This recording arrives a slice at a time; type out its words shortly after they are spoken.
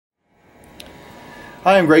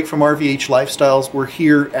Hi, I'm Greg from RVH Lifestyles. We're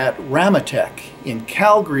here at Ramatech in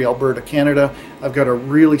Calgary, Alberta, Canada. I've got a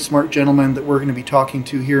really smart gentleman that we're going to be talking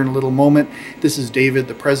to here in a little moment. This is David,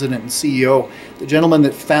 the president and CEO, the gentleman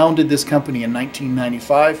that founded this company in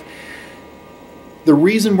 1995. The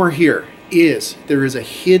reason we're here is there is a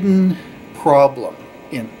hidden problem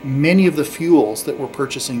in many of the fuels that we're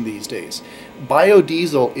purchasing these days.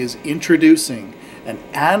 Biodiesel is introducing an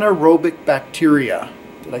anaerobic bacteria.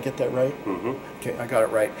 Did I get that right? Mm-hmm. Okay, I got it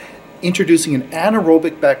right. Introducing an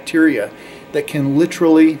anaerobic bacteria that can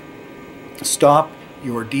literally stop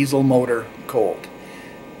your diesel motor cold.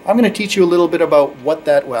 I'm going to teach you a little bit about what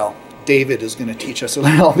that, well, David is going to teach us a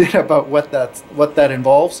little bit about what that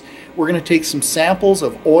involves. We're going to take some samples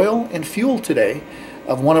of oil and fuel today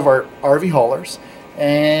of one of our RV haulers,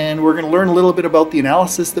 and we're going to learn a little bit about the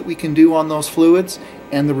analysis that we can do on those fluids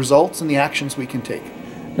and the results and the actions we can take.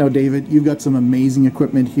 Now, David, you've got some amazing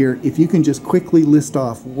equipment here. If you can just quickly list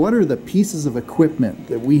off, what are the pieces of equipment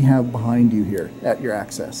that we have behind you here at your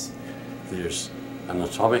access? There's an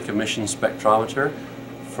atomic emission spectrometer,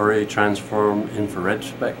 Fourier transform infrared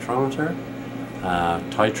spectrometer,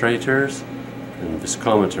 titrators, and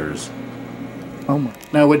viscometers. Oh my.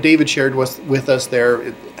 Now, what David shared with us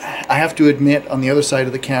there, I have to admit, on the other side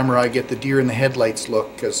of the camera, I get the deer in the headlights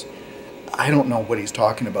look, because I don't know what he's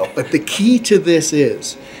talking about. But the key to this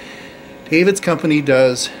is David's company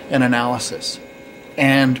does an analysis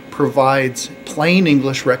and provides plain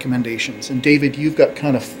English recommendations. And David, you've got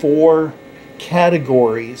kind of 4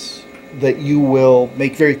 categories that you will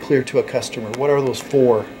make very clear to a customer. What are those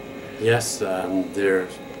 4? Yes, there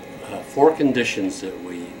are 4 conditions that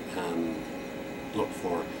we look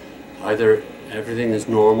for. Either everything is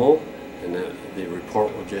normal, and the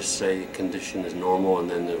report will just say condition is normal, and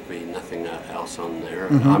then there'll be nothing else on there.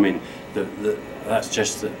 Mm-hmm. I mean, that's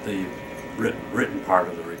just the written part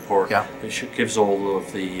of the report. Yeah. It gives all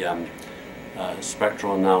of the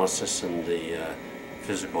spectral analysis and the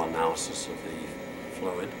physical analysis of the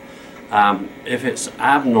fluid. If it's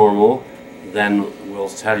abnormal, then we'll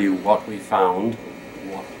tell you what we found,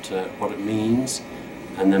 what it means,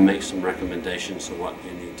 and then make some recommendations of what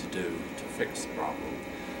you need to do to fix the problem.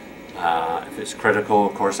 If it's critical,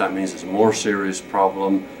 of course, that means it's a more serious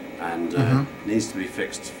problem and needs to be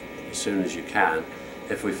fixed as soon as you can.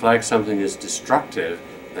 If we flag something as destructive,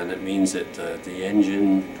 then it means that the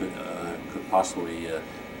engine could possibly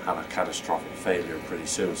have a catastrophic failure pretty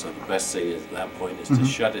soon. So the best thing at that point is to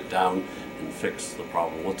shut it down and fix the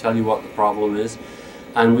problem. We'll tell you what the problem is,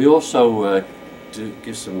 and we also do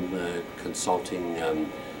give some consulting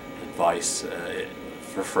advice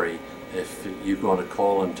for free. If you want to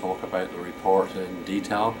call and talk about the report in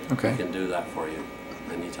detail, we can do that for you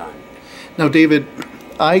anytime. Now, David,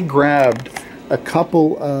 I grabbed a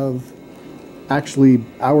couple of actually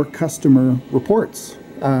our customer reports.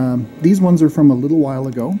 These ones are from a little while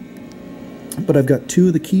ago, but I've got 2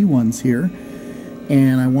 of the key ones here,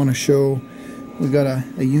 and I want to show. We've got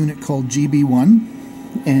a unit called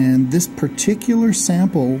GB1, and this particular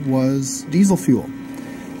sample was diesel fuel,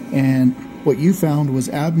 and what you found was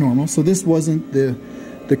abnormal. So this wasn't the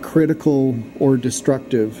critical or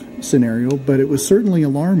destructive scenario, but it was certainly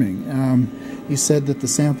alarming. You said that the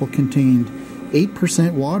sample contained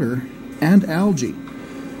 8% water and algae.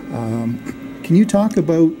 Can you talk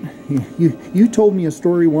about, you told me a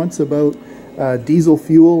story once about diesel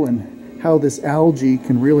fuel and how this algae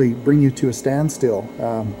can really bring you to a standstill.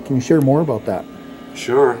 Can you share more about that?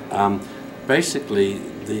 Sure. Basically,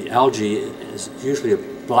 the algae is usually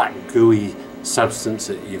a black gooey substance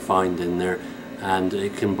that you find in there, and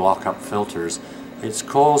it can block up filters. It's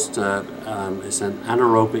caused, it's an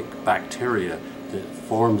anaerobic bacteria that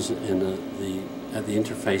forms in at the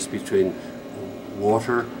interface between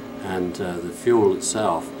water and the fuel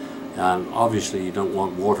itself. Obviously you don't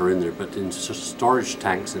want water in there, but in storage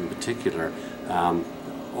tanks in particular,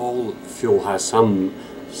 all fuel has some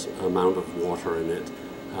amount of water in it,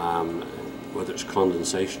 whether it's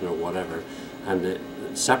condensation or whatever, and it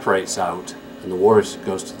separates out, and the water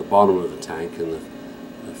goes to the bottom of the tank, and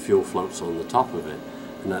the fuel floats on the top of it.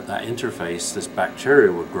 And at that interface, this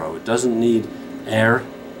bacteria would grow. It doesn't need air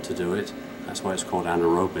to do it. That's why it's called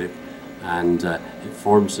anaerobic. And it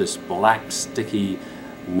forms this black, sticky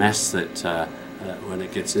mess that when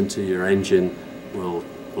it gets into your engine will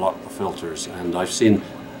block the filters. And I've seen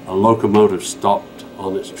a locomotive stopped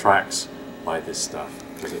on its tracks by this stuff,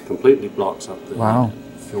 because it completely blocks up the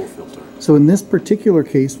fuel filter. So in this particular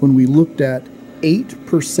case, when we looked at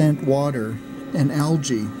 8% water and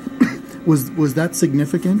algae, was that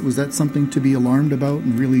significant? Was that something to be alarmed about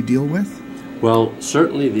and really deal with? Well,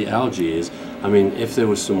 certainly the algae is. I mean, if there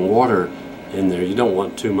was some water in there. You don't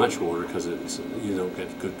want too much water because you don't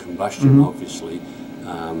get good combustion, obviously.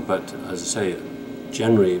 But as I say,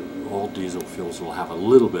 generally all diesel fuels will have a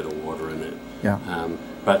little bit of water in it. Yeah.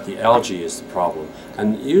 But the algae is the problem,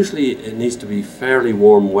 and usually it needs to be fairly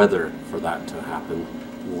warm weather for that to happen,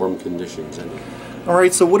 warm conditions anyway. All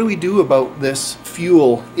right, so what do we do about this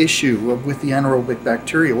fuel issue with the anaerobic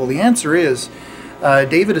bacteria? Well, the answer is,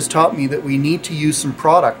 David has taught me that we need to use some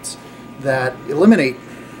products that eliminate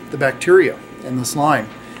the bacteria in the slime.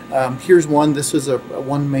 Here's one. This is a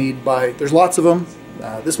one made by, there's lots of them.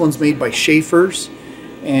 This one's made by Schaefer's,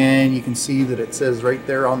 and you can see that it says right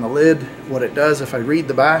there on the lid what it does. If I read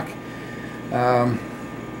the back,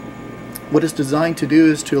 what it's designed to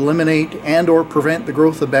do is to eliminate and or prevent the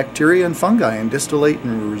growth of bacteria and fungi and distillate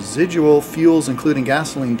and residual fuels, including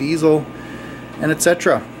gasoline, diesel, and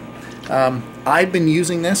etc. I've been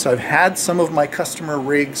using this. I've had some of my customer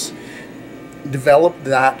rigs develop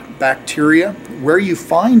that bacteria. Where you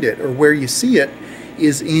find it or where you see it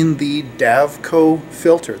is in the Davco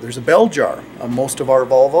filter. There's a bell jar on most of our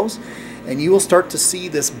Volvos, and you will start to see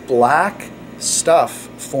this black stuff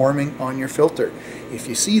forming on your filter. If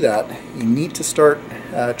you see that, you need to start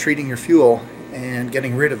treating your fuel and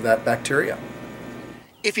getting rid of that bacteria.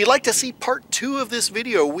 If you'd like to see part 2 of this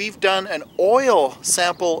video, we've done an oil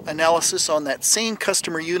sample analysis on that same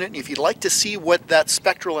customer unit. And if you'd like to see what that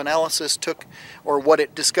spectral analysis took or what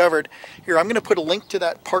it discovered, here, I'm going to put a link to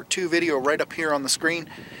that part 2 video right up here on the screen.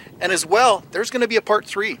 And as well, there's going to be a part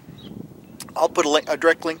 3. I'll put a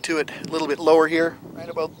direct link to it a little bit lower here, right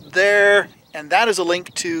about there. And that is a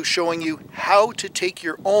link to showing you how to take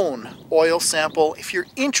your own oil sample. If you're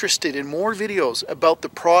interested in more videos about the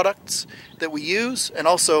products that we use and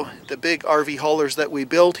also the big RV haulers that we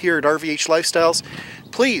build here at RVH Lifestyles,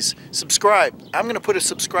 please subscribe. I'm going to put a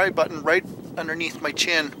subscribe button right underneath my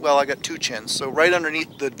chin. Well, I got 2 chins, so right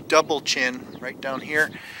underneath the double chin right down here.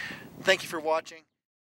 Thank you for watching.